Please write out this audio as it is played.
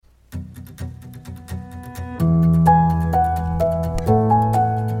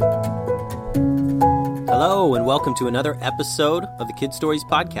and welcome to another episode of the Kid Stories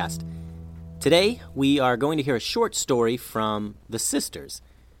Podcast. Today, we are going to hear a short story from the sisters.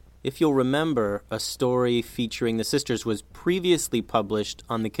 If you'll remember, a story featuring the sisters was previously published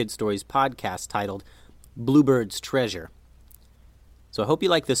on the Kid Stories Podcast titled Bluebird's Treasure. So I hope you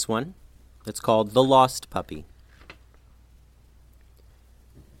like this one. It's called The Lost Puppy.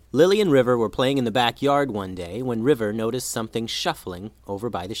 Lily and River were playing in the backyard one day when River noticed something shuffling over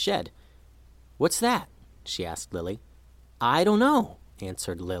by the shed. "What's that?" she asked Lily. "I don't know,"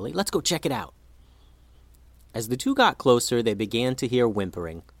 answered Lily. "Let's go check it out." As the two got closer, they began to hear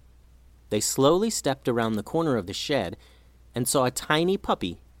whimpering. They slowly stepped around the corner of the shed and saw a tiny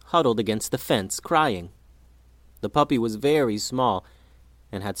puppy huddled against the fence, crying. The puppy was very small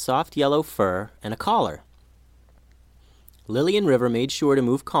and had soft yellow fur and a collar. Lily and River made sure to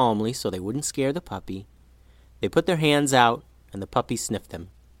move calmly so they wouldn't scare the puppy. They put their hands out, and the puppy sniffed them.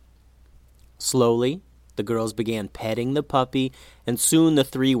 Slowly, the girls began petting the puppy, and soon the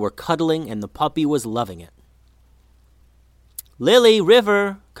three were cuddling, and the puppy was loving it. "Lily,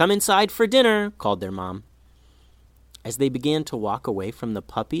 River, come inside for dinner," called their mom. As they began to walk away from the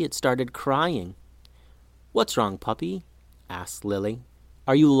puppy, it started crying. "What's wrong, puppy?" asked Lily.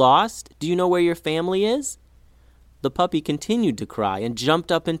 "Are you lost? Do you know where your family is?" The puppy continued to cry and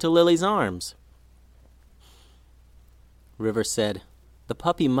jumped up into Lily's arms. River said, "The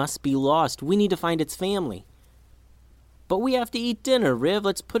puppy must be lost. We need to find its family." "But we have to eat dinner, Riv.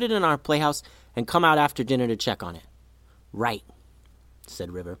 Let's put it in our playhouse and come out after dinner to check on it." "Right,"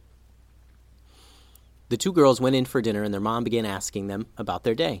 said River. The two girls went in for dinner, and their mom began asking them about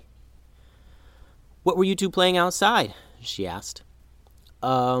their day. "What were you two playing outside?" she asked.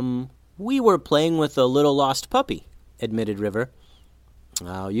 We were playing with a little lost puppy," admitted River.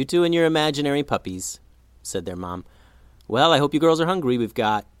 "Oh, you two and your imaginary puppies," said their mom. "Well, I hope you girls are hungry. We've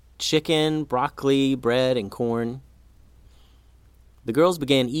got chicken, broccoli, bread, and corn." The girls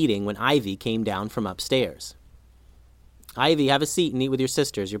began eating when Ivy came down from upstairs. "Ivy, have a seat and eat with your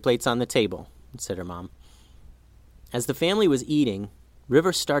sisters. Your plate's on the table," said her mom. As the family was eating,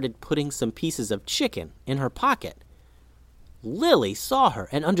 River started putting some pieces of chicken in her pocket. Lily saw her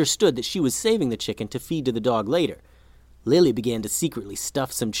and understood that she was saving the chicken to feed to the dog later. Lily began to secretly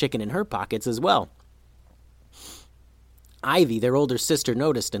stuff some chicken in her pockets as well. Ivy, their older sister,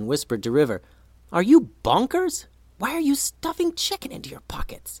 noticed and whispered to River, "Are you bonkers? Why are you stuffing chicken into your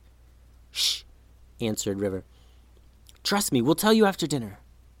pockets?" "Shh," answered River. "Trust me, we'll tell you after dinner."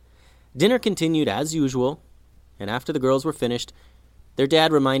 Dinner continued as usual, and after the girls were finished, their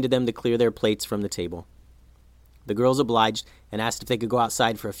dad reminded them to clear their plates from the table. The girls obliged and asked if they could go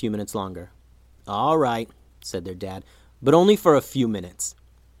outside for a few minutes longer. "All right," said their dad, "but only for a few minutes.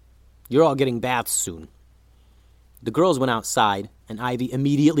 You're all getting baths soon." The girls went outside, and Ivy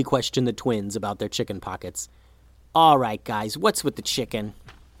immediately questioned the twins about their chicken pockets. "All right, guys, what's with the chicken?"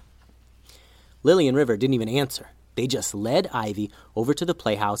 Lily and River didn't even answer. They just led Ivy over to the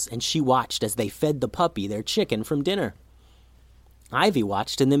playhouse, and she watched as they fed the puppy their chicken from dinner. Ivy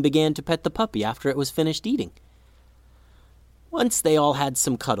watched and then began to pet the puppy after it was finished eating. Once they all had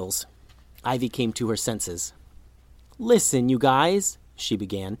some cuddles, Ivy came to her senses. "Listen, you guys," she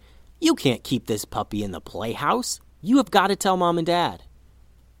began. "You can't keep this puppy in the playhouse. You have got to tell Mom and Dad."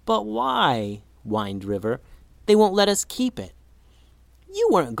 "But why?" whined River. "They won't let us keep it." "You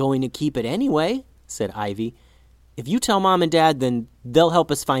weren't going to keep it anyway," said Ivy. "If you tell Mom and Dad, then they'll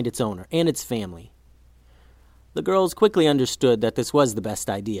help us find its owner and its family." The girls quickly understood that this was the best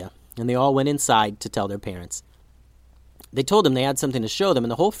idea, and they all went inside to tell their parents. They told them they had something to show them,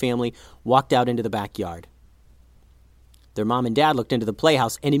 and the whole family walked out into the backyard. Their mom and dad looked into the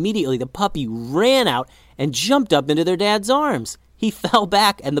playhouse, and immediately the puppy ran out and jumped up into their dad's arms. He fell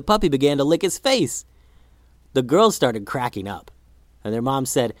back, and the puppy began to lick his face. The girls started cracking up, and their mom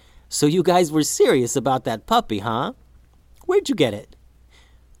said, "So you guys were serious about that puppy, huh? Where'd you get it?"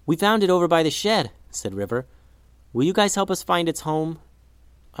 "We found it over by the shed," said River. "Will you guys help us find its home?"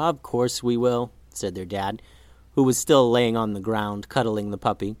 "Of course we will," said their dad, who was still laying on the ground, cuddling the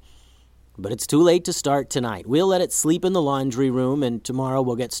puppy. "But it's too late to start tonight. We'll let it sleep in the laundry room, and tomorrow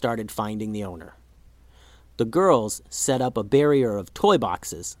we'll get started finding the owner." The girls set up a barrier of toy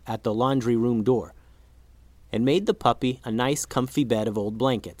boxes at the laundry room door and made the puppy a nice comfy bed of old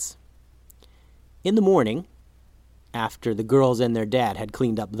blankets. In the morning, after the girls and their dad had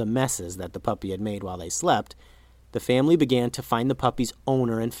cleaned up the messes that the puppy had made while they slept, the family began to find the puppy's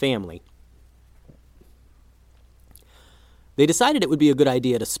owner and family. They decided it would be a good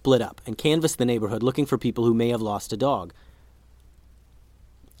idea to split up and canvass the neighborhood looking for people who may have lost a dog.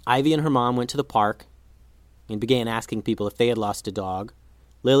 Ivy and her mom went to the park and began asking people if they had lost a dog,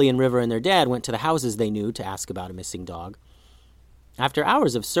 Lily and River and their dad went to the houses they knew to ask about a missing dog. After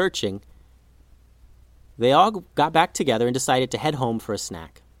hours of searching, they all got back together and decided to head home for a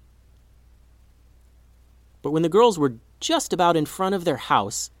snack. But when the girls were just about in front of their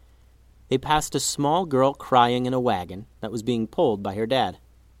house, they passed a small girl crying in a wagon that was being pulled by her dad.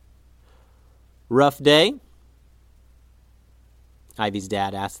 "Rough day?" Ivy's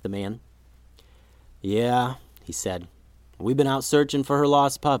dad asked the man. "Yeah," he said. "We've been out searching for her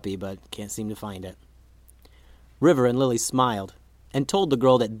lost puppy, but can't seem to find it." River and Lily smiled and told the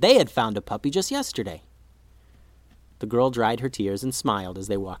girl that they had found a puppy just yesterday. The girl dried her tears and smiled as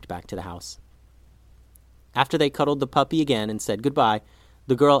they walked back to the house. After they cuddled the puppy again and said goodbye,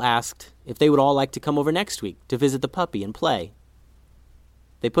 the girl asked if they would all like to come over next week to visit the puppy and play.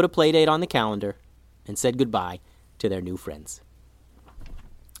 They put a play date on the calendar and said goodbye to their new friends.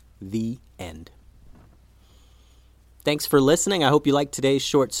 The end. Thanks for listening. I hope you liked today's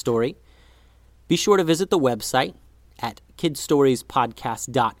short story. Be sure to visit the website at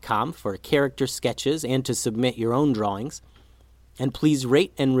kidstoriespodcast.com for character sketches and to submit your own drawings. And please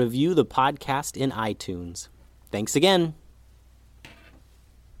rate and review the podcast in iTunes. Thanks again.